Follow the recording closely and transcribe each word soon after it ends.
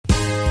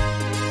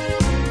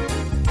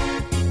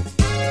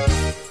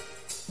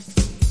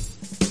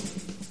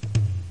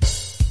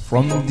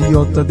From the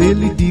altar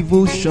daily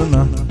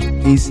devotional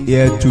is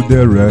here to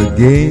there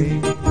again.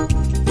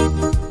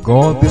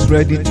 God is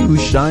ready to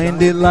shine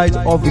the light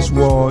of His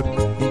word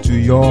into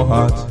your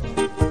heart.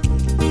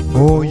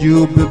 Oh,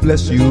 you'll be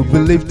blessed, you'll be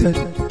lifted,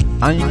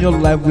 and your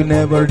life will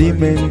never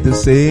remain the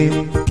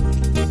same.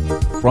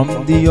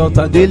 From the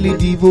altar daily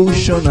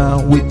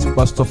devotional with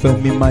Pastor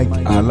Femi Mike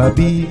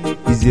Alabi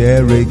is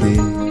here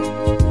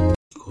again.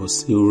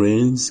 Because He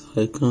reigns,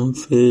 I can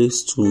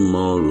face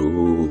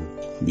tomorrow.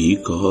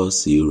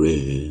 Because He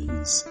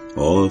reigns,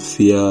 all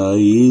fear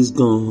is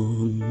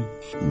gone.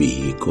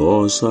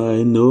 Because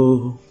I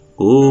know,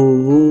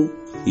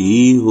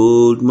 He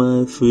holds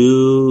my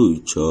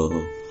future.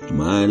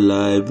 My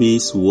life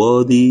is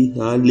worthy,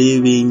 I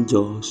live in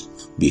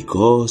just.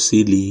 Because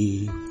He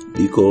lives,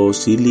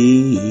 because He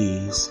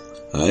lives,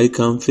 I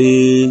can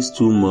face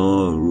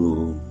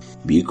tomorrow.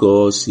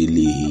 Because He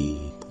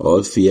lives,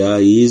 all fear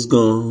is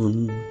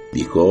gone.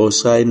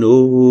 Because I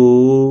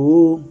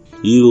know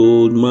He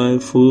holds my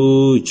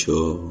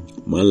future.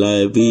 My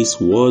life is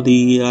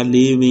worthy, I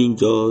live in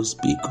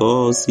just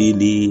because He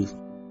lives.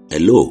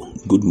 Hello,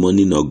 good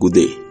morning or good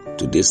day.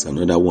 Today's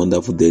another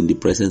wonderful day in the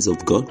presence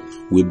of God.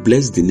 We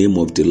bless the name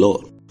of the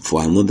Lord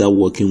for another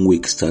working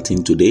week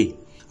starting today.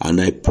 And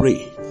I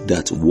pray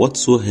that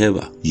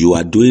whatsoever you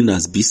are doing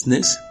as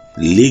business,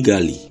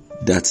 legally,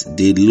 that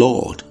the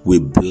Lord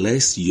will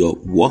bless your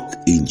work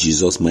in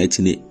Jesus'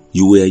 mighty name.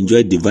 You will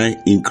enjoy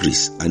divine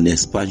increase and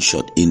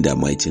expansion in the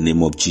mighty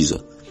name of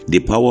Jesus. The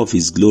power of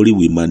His glory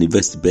will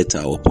manifest better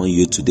upon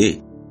you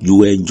today. You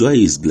will enjoy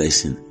His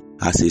blessing.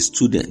 As a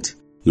student,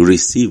 you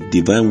receive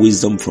divine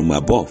wisdom from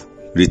above,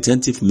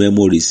 retentive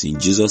memories in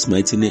Jesus'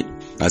 mighty name.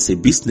 As a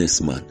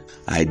businessman,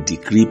 I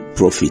decree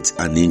profit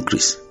and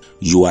increase.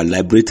 You are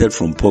liberated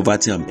from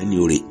poverty and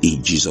penury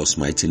in Jesus'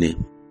 mighty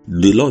name.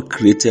 The Lord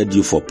created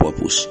you for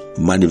purpose.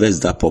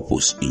 Manifest that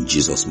purpose in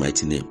Jesus'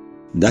 mighty name.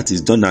 That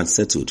is done and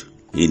settled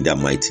in the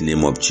mighty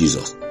name of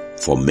Jesus.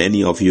 For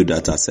many of you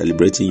that are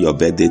celebrating your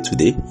birthday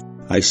today,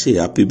 I say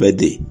happy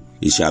birthday.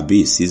 It shall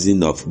be a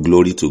season of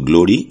glory to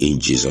glory in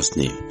Jesus'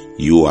 name.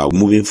 You are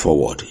moving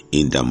forward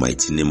in the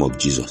mighty name of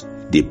Jesus.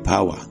 The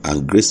power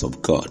and grace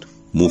of God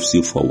moves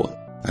you forward.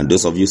 And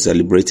those of you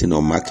celebrating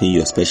or marking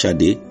your special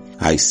day,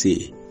 I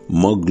say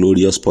more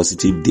glorious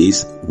positive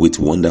days with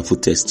wonderful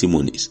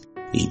testimonies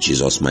in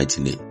Jesus'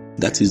 mighty name.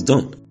 That is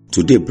done.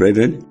 Today,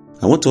 brethren,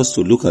 I want us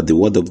to look at the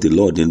word of the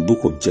Lord in the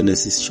book of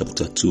Genesis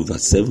chapter 2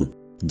 verse 7.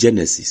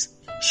 Genesis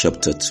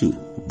chapter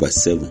 2 verse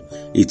 7.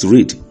 It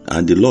reads,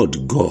 And the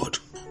Lord God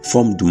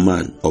formed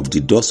man of the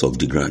dust of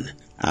the ground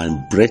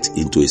and breathed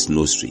into his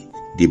nostril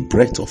the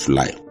breath of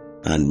life,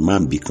 and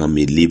man became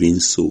a living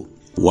soul.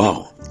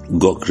 Wow.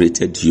 God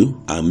created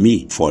you and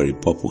me for a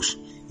purpose.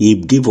 He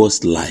gave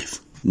us life,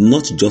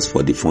 not just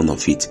for the fun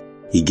of it.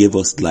 He gave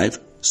us life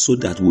so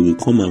that we will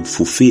come and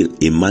fulfill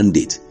a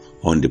mandate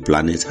on the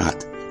planet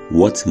Earth.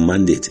 What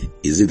mandate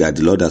is it that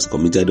the Lord has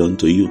committed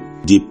unto you?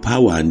 The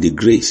power and the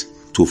grace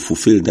to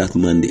fulfill that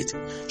mandate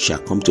shall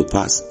come to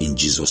pass in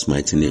Jesus'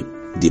 mighty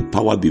name. The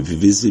power be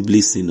visibly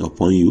seen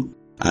upon you,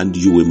 and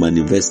you will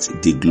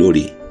manifest the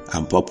glory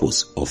and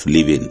purpose of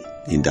living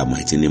in the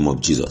mighty name of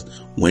Jesus.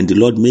 When the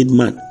Lord made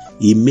man,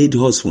 He made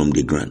us from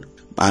the ground.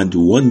 And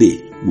one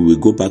day, we will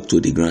go back to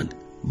the ground.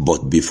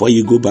 But before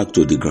you go back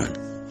to the ground,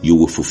 you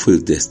will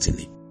fulfill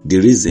destiny. The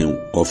reason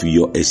of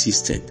your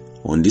existence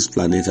on this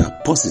planet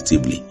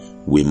positively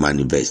will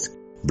manifest.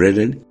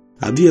 Brethren,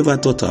 have you ever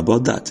thought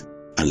about that?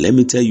 And let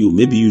me tell you,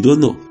 maybe you don't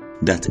know,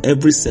 that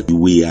every second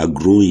we are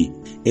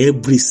growing.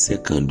 Every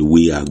second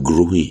we are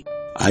growing.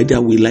 Either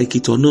we like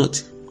it or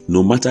not,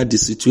 no matter the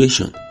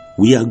situation,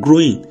 we are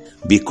growing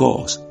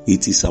because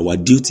it is our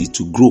duty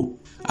to grow.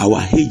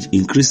 Our age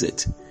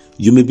increases.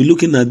 You may be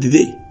looking at the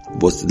day,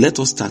 but let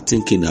us start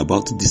thinking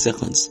about the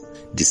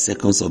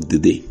seconds of the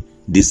day,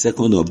 the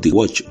second of the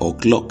watch or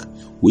clock,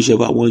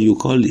 whichever one you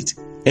call it.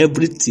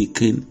 Every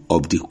ticking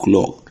of the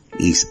clock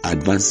is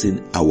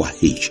advancing our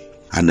age.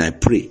 And I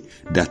pray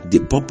that the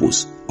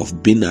purpose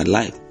of being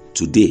alive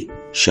today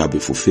shall be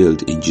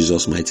fulfilled in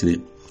Jesus' mighty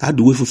name. How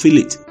do we fulfill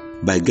it?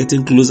 By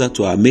getting closer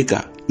to our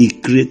Maker. He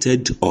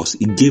created us.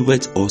 He gave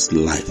us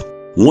life.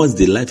 Once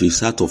the life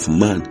is out of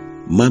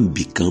man, man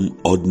become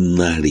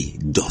ordinary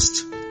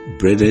dust.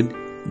 Brethren,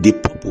 the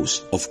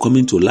purpose of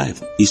coming to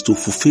life is to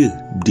fulfill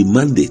the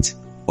mandate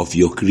of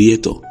your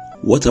Creator.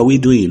 What are we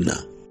doing now?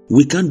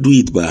 We can't do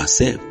it by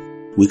ourselves.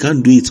 We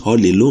can't do it all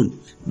alone.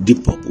 The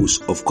purpose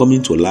of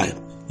coming to life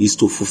is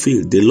to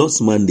fulfill the Lord's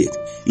mandate.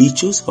 He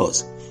chose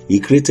us. He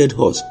created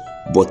us.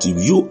 But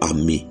you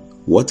and me,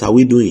 what are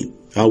we doing?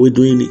 How are we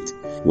doing it?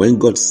 When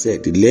God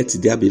said, let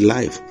there be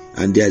life,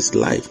 and there is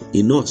life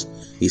in us,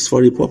 it's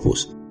for a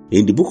purpose.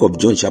 In the book of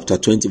John chapter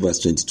 20 verse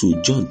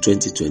 22, John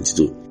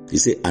 20:22, He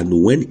said, And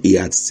when He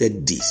had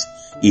said this,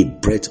 He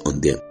breathed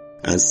on them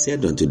and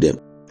said unto them,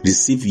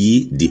 Receive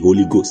ye the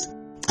Holy Ghost.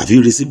 Have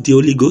you received the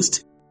Holy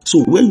Ghost?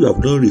 So when you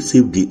have not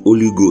received the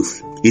Holy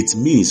Ghost, it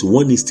means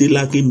one is still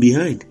lagging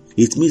behind.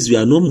 It means we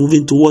are not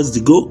moving towards the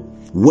goal.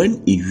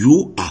 When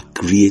you are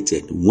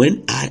created,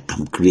 when I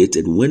am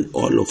created, when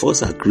all of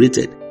us are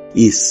created,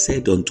 He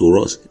said unto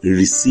us,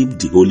 receive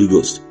the Holy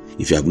Ghost.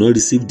 If you have not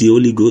received the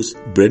Holy Ghost,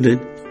 brethren,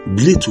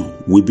 little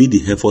will be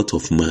the effort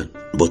of man.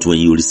 But when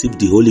you receive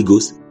the Holy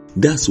Ghost,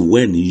 that's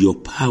when your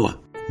power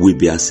will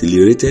be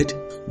accelerated,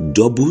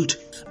 doubled,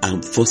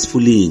 and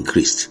forcefully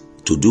increased.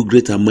 To do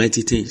great and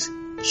mighty things,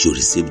 you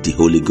receive the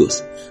Holy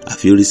Ghost.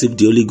 Have you received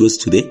the Holy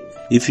Ghost today?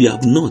 If you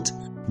have not,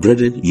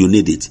 brethren, you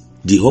need it.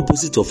 The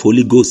opposite of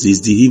Holy Ghost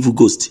is the evil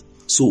ghost.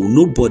 So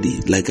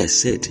nobody, like I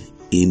said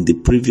in the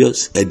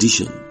previous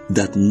edition,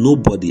 that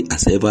nobody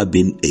has ever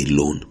been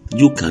alone.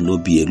 You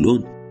cannot be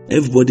alone.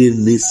 Everybody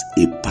needs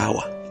a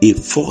power, a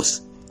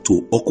force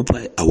to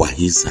occupy our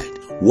inside.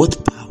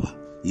 What power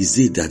is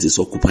it that is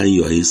occupying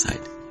your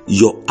inside?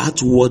 Your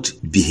outward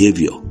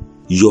behavior,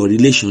 your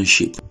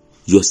relationship,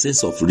 your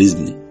sense of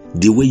reasoning,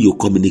 the way you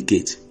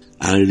communicate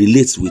and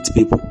relate with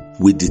people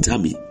will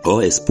determine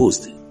or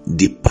expose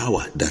the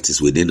power that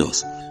is within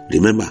us.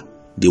 Remember,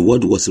 the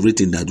word was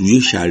written that you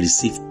shall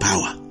receive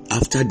power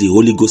after the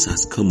Holy Ghost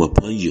has come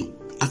upon you.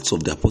 Acts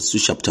of the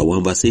Apostles chapter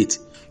 1 verse 8.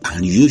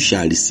 And you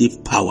shall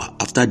receive power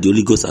after the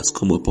Holy Ghost has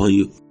come upon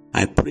you.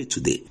 I pray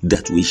today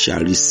that we shall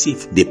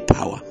receive the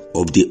power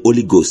of the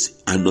Holy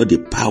Ghost and not the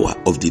power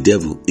of the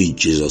devil in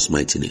Jesus'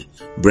 mighty name.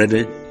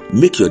 Brethren,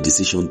 make your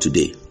decision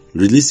today.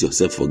 Release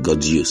yourself for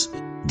God's use.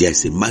 There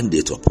is a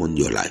mandate upon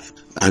your life.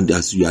 And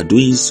as you are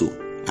doing so,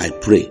 I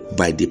pray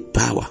by the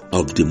power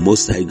of the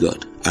Most High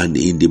God and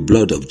in the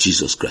blood of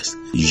Jesus Christ,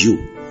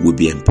 you will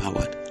be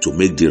empowered to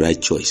make the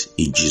right choice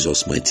in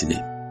Jesus' mighty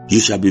name. You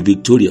shall be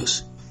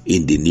victorious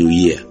in the new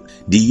year.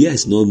 The year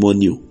is no more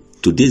new.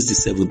 Today is the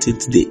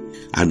 17th day,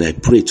 and I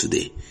pray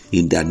today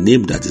in the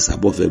name that is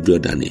above every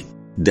other name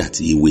that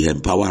He will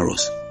empower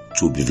us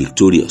to be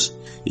victorious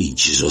in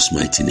Jesus'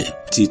 mighty name.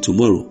 Till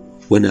tomorrow,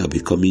 when I'll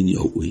be coming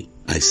your way,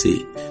 I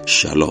say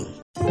Shalom.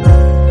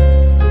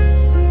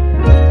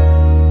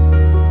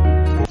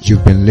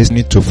 You've been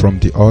listening to From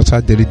the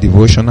Altar Daily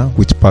Devotional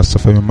with Pastor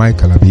Femi Mike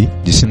Alabi,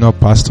 the Senior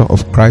Pastor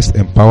of Christ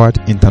Empowered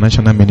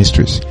International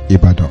Ministries,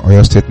 Ibadan,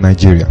 Oyo State,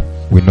 Nigeria.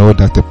 We know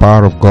that the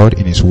power of God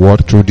in His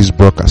Word through this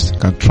broadcast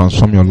can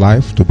transform your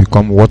life to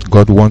become what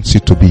God wants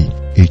you to be,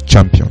 a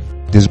champion.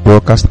 This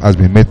broadcast has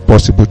been made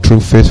possible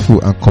through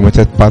faithful and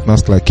committed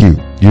partners like you.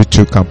 You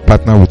too can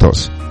partner with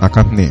us.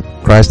 Account name,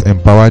 Christ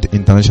Empowered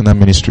International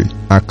Ministry.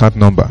 Account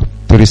number,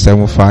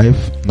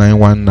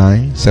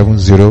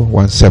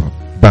 375-919-7017.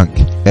 Bank,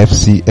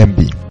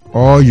 FCMB.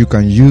 Or you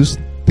can use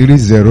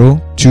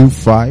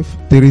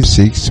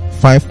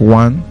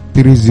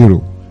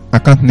 3025365130.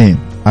 Account name,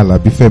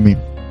 Alabi Femi.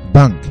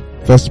 Bank,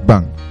 First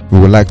Bank. We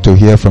would like to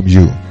hear from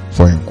you.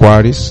 For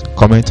inquiries,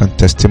 comments and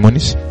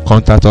testimonies,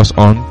 contact us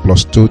on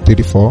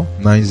 +234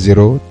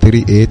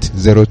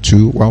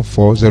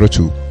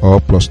 9038021402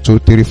 or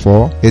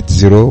 +234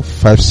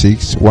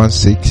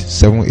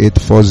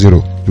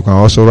 8056167840. You can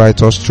also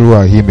write us through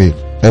our email,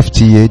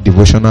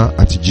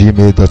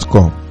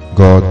 ftadevotional@gmail.com.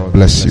 God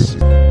bless you.